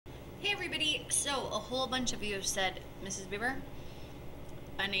Hey everybody, so a whole bunch of you have said, Mrs. Bieber,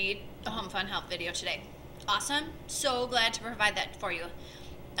 I need a Homefun Help video today. Awesome, so glad to provide that for you.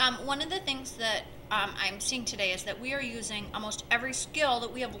 One of the things that I'm seeing today is that we are using almost every skill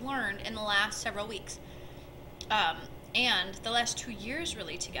that we have learned in the last several weeks. And the last 2 years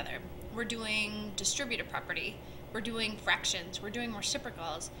really together. We're doing distributive property, we're doing fractions, we're doing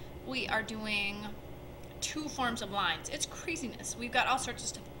reciprocals, we are doing 2 forms of lines. It's craziness. We've got all sorts of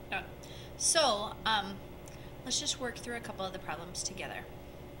stuff done. So let's just work through a couple of the problems together.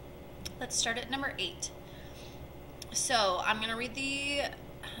 Let's start at number 8. So I'm going to read the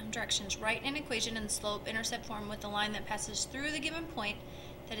directions. Write an equation in slope-intercept form with a line that passes through the given point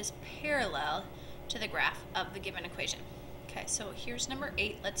that is parallel to the graph of the given equation. Okay, so here's number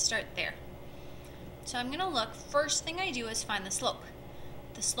 8. Let's start there. So I'm going to look. First thing I do is find the slope.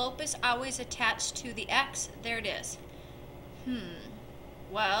 The slope is always attached to the x. There it is.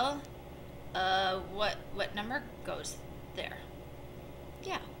 Well, what number goes there?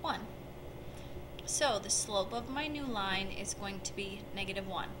 Yeah, 1. So the slope of my new line is going to be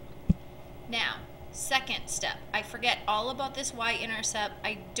 -1. Now, second step. I forget all about this y-intercept.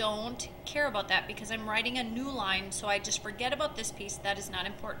 I don't care about that because I'm writing a new line, so I just forget about this piece. That is not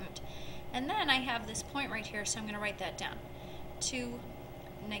important. And then I have this point right here, so I'm going to write that down. 2,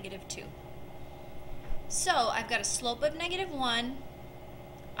 -2. So I've got a slope of -1.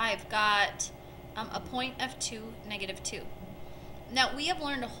 I've got a point of 2, -2. Now we have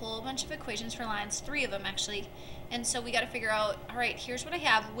learned a whole bunch of equations for lines, 3 of them actually, and so we got to figure out, all right, here's what I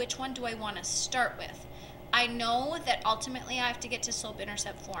have, which one do I want to start with? I know that ultimately I have to get to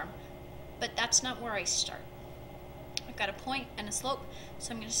slope-intercept form, but that's not where I start. I've got a point and a slope,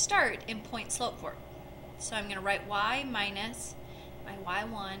 so I'm going to start in point-slope form. So I'm going to write y minus my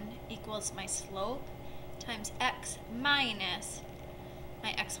y1 equals my slope times x minus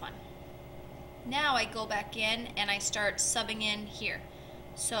my x1. Now I go back in and I start subbing in here.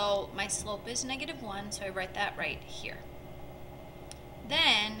 So my slope is -1, so I write that right here.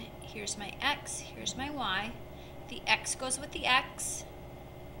 Then here's my x, here's my y. The x goes with the x.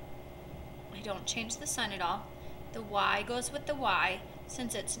 I don't change the sign at all. The y goes with the y.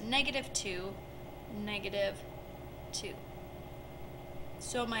 Since it's -2, -2.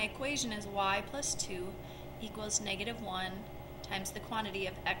 So my equation is y plus 2 equals -1 times the quantity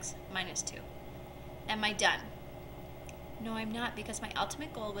of x minus 2. Am I done? No, I'm not, because my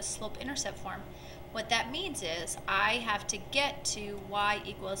ultimate goal was slope-intercept form. What that means is I have to get to y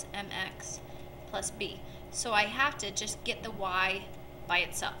equals mx plus b. So I have to just get the y by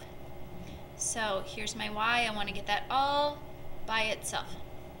itself. So here's my y. I want to get that all by itself.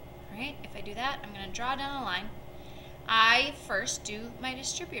 All right, if I do that, I'm going to draw down a line. I first do my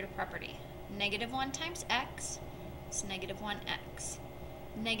distributive property. -1 times x is -1x.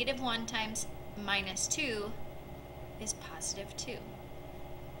 -1 times -2 is +2.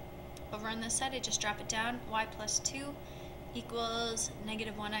 Over on this side, I just drop it down. Y plus 2 equals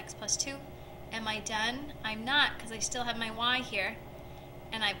 -1x plus 2. Am I done? I'm not, because I still have my y here,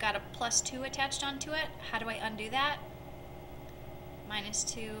 and I've got a +2 attached onto it. How do I undo that?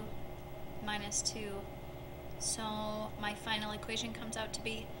 -2, -2. So my final equation comes out to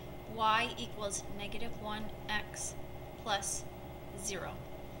be y equals -1x plus 0.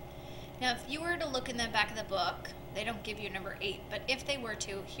 Now if you were to look in the back of the book, they don't give you number 8, but if they were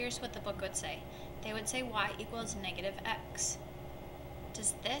to, here's what the book would say. They would say y equals -x.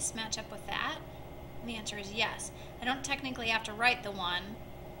 Does this match up with that? And the answer is yes. I don't technically have to write the 1,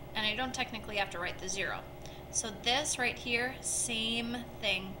 and I don't technically have to write the 0. So this right here, same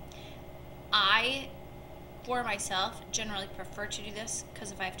thing. I, for myself, generally prefer to do this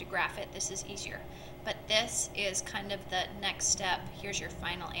because if I have to graph it, this is easier. But this is kind of the next step. Here's your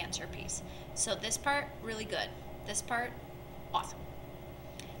final answer piece. So this part, really good. This part, awesome.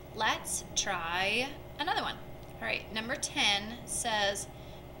 Let's try another one. All right, number 10 says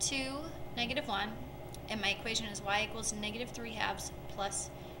 2, -1, and my equation is y equals -3/2 plus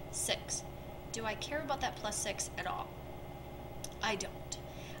 6. Do I care about that plus 6 at all? I don't.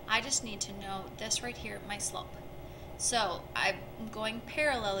 I just need to know this right here, my slope. So I'm going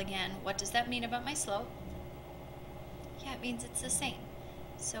parallel again. What does that mean about my slope? Yeah, it means it's the same.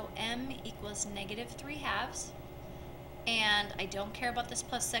 So m equals -3/2, and I don't care about this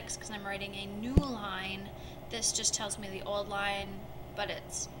plus 6 because I'm writing a new line. This just tells me the old line, but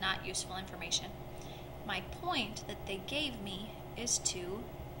it's not useful information. My point that they gave me is 2,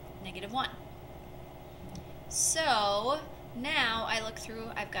 -1. So now I look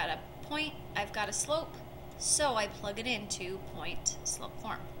through, I've got a point, I've got a slope, so I plug it into point-slope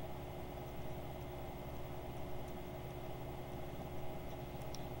form.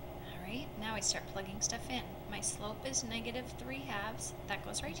 start plugging stuff in. My slope is -3/2. That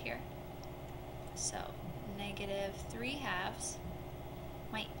goes right here. So -3/2.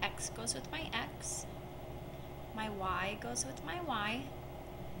 My x goes with my x. My y goes with my y.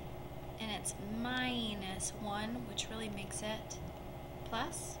 And it's -1, which really makes it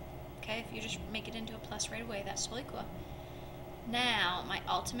plus. Okay, if you just make it into a plus right away, that's totally cool. Now, my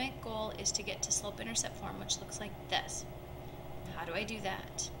ultimate goal is to get to slope-intercept form, which looks like this. How do I do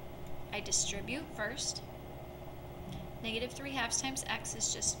that? I distribute first. -3/2 times x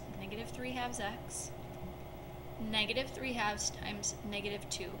is just -3/2 x. -3/2 times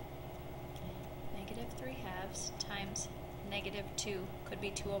 -2. -3/2 times -2 could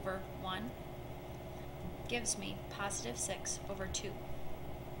be 2/1. Gives me +6/2.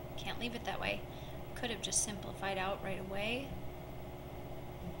 Can't leave it that way. Could have just simplified out right away.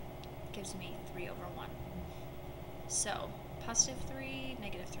 Gives me 3/1. So +3,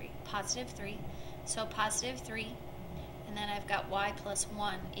 -3, +3. So +3, and then I've got y plus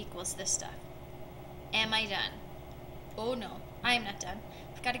 1 equals this stuff. Am I done? Oh no, I am not done.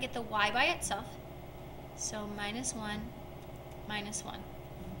 I've got to get the y by itself. So -1, -1.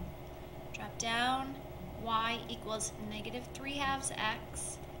 Drop down, y equals -3/2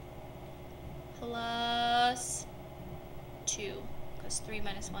 x plus 2, because 3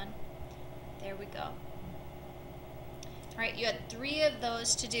 minus 1. There we go. Alright, you had 3 of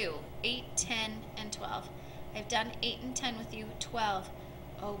those to do, 8, 10, and 12. I've done 8 and 10 with you, 12.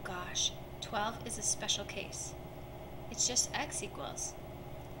 Oh gosh, 12 is a special case. It's just x equals.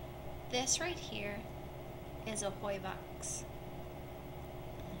 This right here is a Hoivax.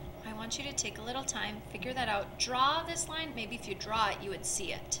 I want you to take a little time, figure that out, draw this line. Maybe if you draw it, you would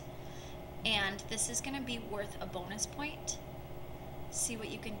see it. And this is going to be worth a bonus point. See what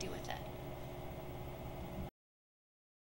you can do with it.